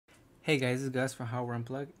Hey guys, this is Gus from Hardware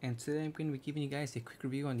Unplugged, and today I'm going to be giving you guys a quick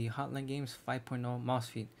review on the Hotline Games 5.0 mouse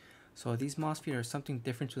feet. So these mouse feet are something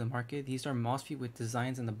different to the market. These are mouse feet with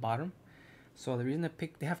designs on the bottom. So the reason I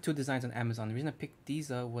picked, they have two designs on Amazon. The reason I picked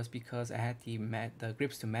these up was because I had the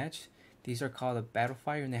grips to match. These are called a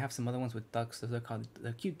Battlefire, and they have some other ones with ducks. Those are called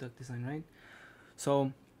the cute duck design, right?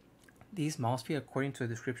 So these mouse feet, according to the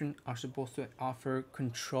description, are supposed to offer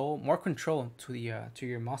more control to the to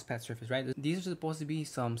your mousepad surface, right? These are supposed to be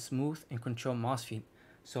some smooth and controlled mouse feet,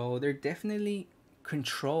 so they're definitely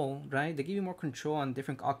control, right? They give you more control on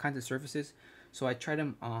all kinds of surfaces. So I tried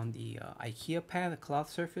them on the IKEA pad, the cloth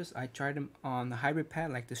surface. I tried them on the hybrid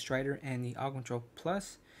pad like the Strider and the All Control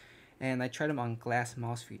Plus, and I tried them on glass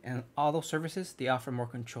mouse feet. And all those surfaces, they offer more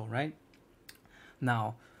control, right?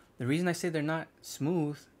 Now, the reason I say they're not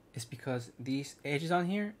smooth is because these edges on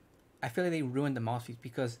here, I feel like they ruined the mouse feet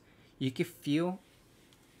because you can feel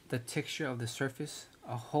the texture of the surface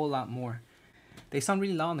a whole lot more. They sound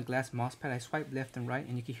really loud on the glass mouse pad. I swipe left and right,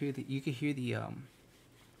 and you can hear the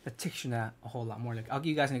texture of that a whole lot more. Like, I'll give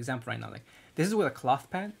you guys an example right now. Like, this is with a cloth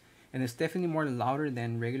pad, and it's definitely more louder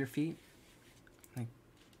than regular feet. Like,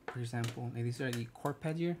 for example, like these are the core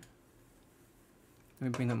pads here. Let me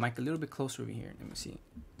bring the mic a little bit closer over here. Let me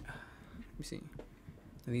see.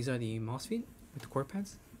 And these are the mouse feet with the core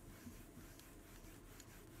pads,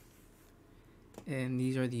 and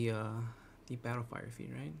these are the Battlefire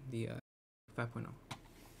feet, right? The 5.0.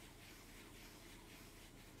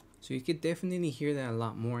 So you could definitely hear that a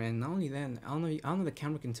lot more, and not only that, I don't know if the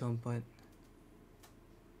camera can tell, but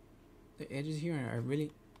the edges here are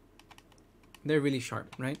they're really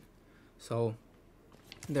sharp, right? So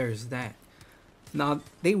there's that. Now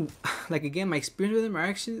they, like, again, my experience with them are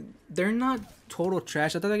actually, they're not total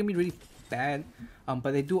trash. I thought they could be really bad,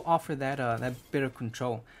 but they do offer that bit of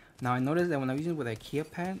control. Now I noticed that when I was using with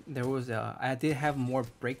IKEA pad, there was I did have more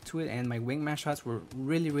break to it, and my wingman shots were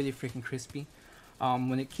really freaking crispy.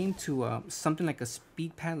 When it came to something like a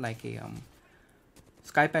speed pad, like a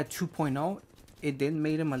SkyPad 2.0, it did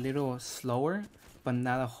make them a little slower, but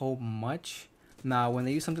not a whole much. Now, when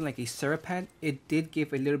they use something like a Serapad, it did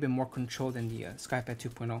give a little bit more control than the SkyPad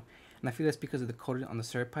 2.0. And I feel that's because of the coating on the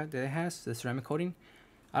Serapad that it has, the ceramic coating.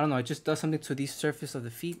 I don't know, it just does something to the surface of the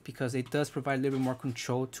feet because it does provide a little bit more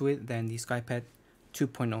control to it than the SkyPad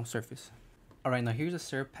 2.0 surface. Alright, now here's a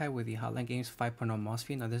Serapad with the Hotline Games 5.0 mouse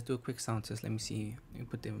feet. Now let's do a quick sound test. Let me see. Let me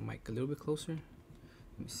put the mic a little bit closer.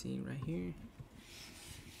 Let me see right here.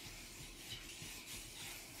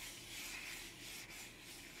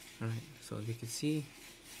 Alright, so as you can see,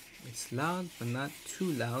 it's loud, but not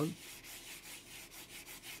too loud.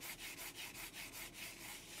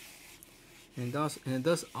 And it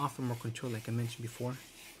does offer more control, like I mentioned before,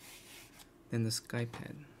 than the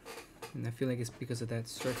SkyPad. And I feel like it's because of that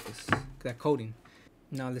surface, that coating.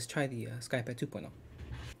 Now let's try the SkyPad 2.0.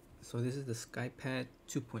 So this is the SkyPad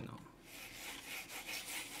 2.0.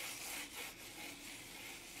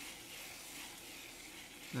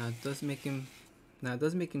 Now it does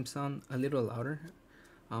make him sound a little louder,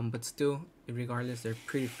 but still, regardless, they're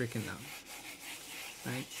pretty freaking loud,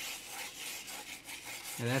 right?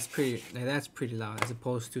 And that's pretty loud, as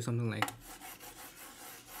opposed to something like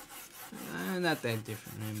not that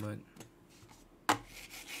different, right? But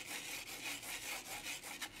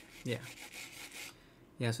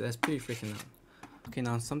yeah, so that's pretty freaking loud. Okay,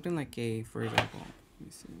 now something like for example, let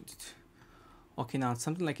me see. Okay, now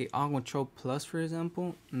something like a All Control Plus, for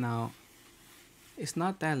example. Now, it's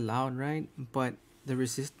not that loud, right? But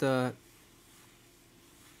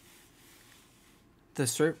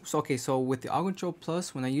so with the All Control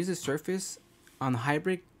Plus, when I use the surface on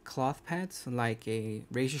hybrid cloth pads like a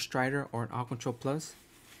Razer Strider or an All Control Plus,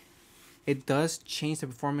 it does change the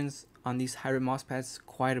performance on these hybrid mouse pads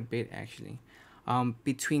quite a bit, actually.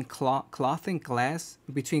 Between cloth, glass,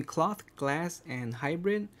 and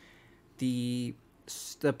hybrid, the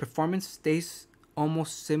performance stays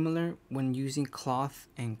almost similar when using cloth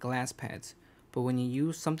and glass pads, but when you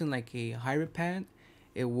use something like a hybrid pad,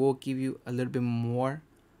 it will give you a little bit more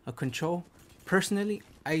control. Personally,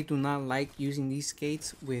 I do not like using these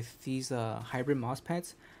skates with these hybrid mouse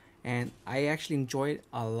pads, and I actually enjoy it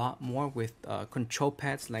a lot more with control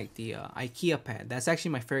pads like the IKEA pad. That's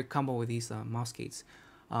actually my favorite combo with these mouse skates,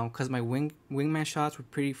 because my wingman shots were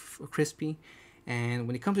pretty crispy. And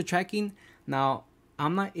when it comes to tracking, now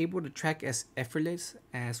I'm not able to track as effortless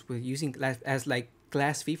as with using like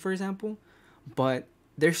glass feet, for example, but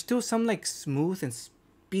there's still some like smooth and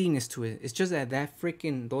speediness to it. It's just that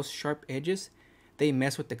those sharp edges, they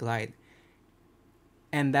mess with the glide,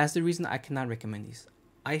 and that's the reason I cannot recommend these.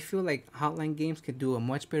 I feel like Hotline Games could do a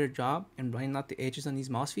much better job in running out the edges on these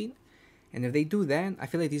mouse feet, And if they do that, I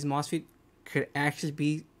feel like these mouse feet could actually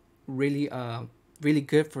be really really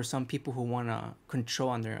good for some people who want to control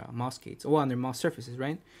on their mouse skates or on their mouse surfaces,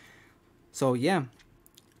 right? So yeah,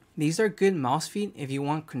 these are good mouse feet if you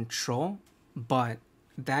want control, but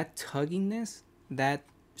that tugginess, that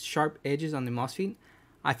sharp edges on the mouse feet,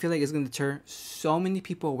 I feel like it's gonna deter so many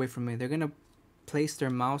people away from it. They're gonna place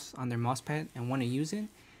their mouse on their mouse pad and want to use it,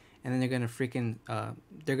 and then they're gonna freaking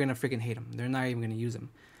hate them. They're not even gonna use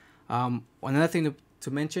them. Another thing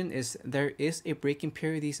to mention is there is a break-in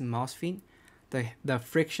period of these mouse feet. The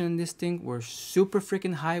friction in this thing were super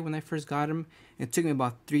freaking high when I first got them. It took me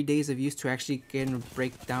about 3 days of use to actually get them to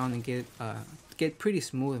break down and get pretty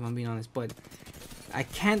smooth, if I'm being honest. But I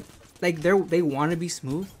can't, like, they want to be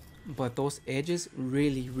smooth, but those edges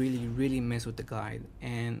really mess with the glide,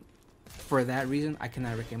 and for that reason I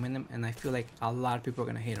cannot recommend them, and I feel like a lot of people are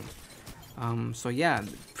gonna hate them. So yeah,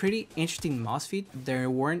 pretty interesting mouse feet. They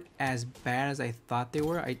weren't as bad as I thought they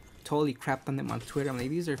were. I totally crapped on them on Twitter. I'm like,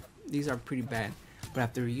 these are pretty bad, but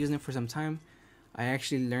after using them for some time, I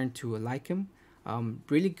actually learned to like them.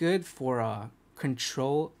 Really good for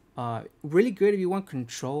control. Really good if you want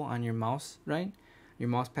control on your mouse, right? Your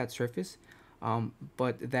mouse pad surface.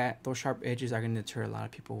 But those sharp edges are gonna deter a lot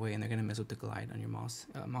of people away, and they're gonna mess with the glide on your mouse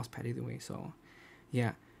pad either way. So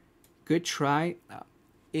yeah, good try.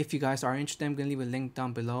 If you guys are interested, I'm gonna leave a link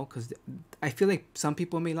down below, because I feel like some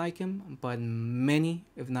people may like him, but many,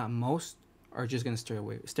 if not most, are just gonna stay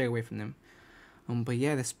away from them. But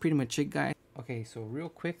yeah, that's pretty much it, guys. Okay, so real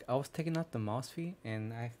quick, I was taking out the mouse feet,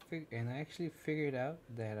 and I actually figured out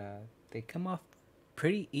that they come off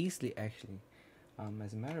pretty easily, actually.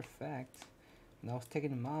 As a matter of fact, when I was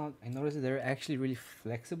taking them out, I noticed that they're actually really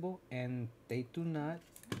flexible, and they do not.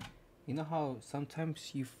 You know how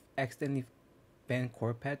sometimes you accidentally bend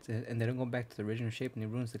core pads and they don't go back to the original shape and it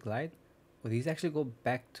ruins the glide? Well, these actually go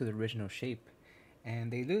back to the original shape,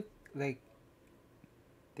 and they look like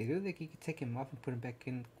you could take them off and put them back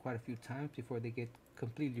in quite a few times before they get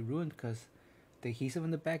completely ruined, because the adhesive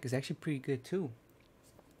on the back is actually pretty good too.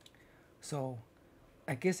 So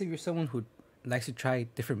I guess if you're someone who likes to try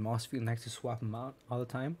different mouse feet and likes to swap them out all the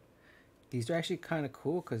time, these are actually kind of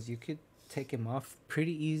cool, because you could take them off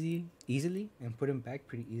pretty easily and put them back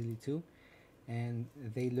pretty easily too, and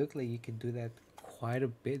they look like you could do that quite a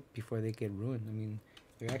bit before they get ruined. I mean,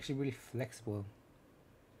 they're actually really flexible,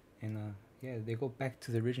 and yeah, they go back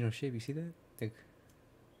to the original shape. You see that?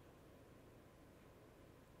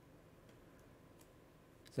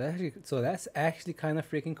 So that's actually kind of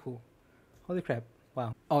freaking cool. Holy crap.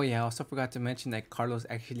 Wow. Oh yeah, I also forgot to mention that Carlos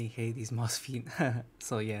actually hated these mouse feet.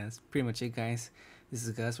 So yeah, that's pretty much it, guys. This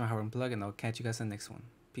is Gus from Hotline Games, and I'll catch you guys on the next one.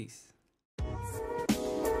 Peace.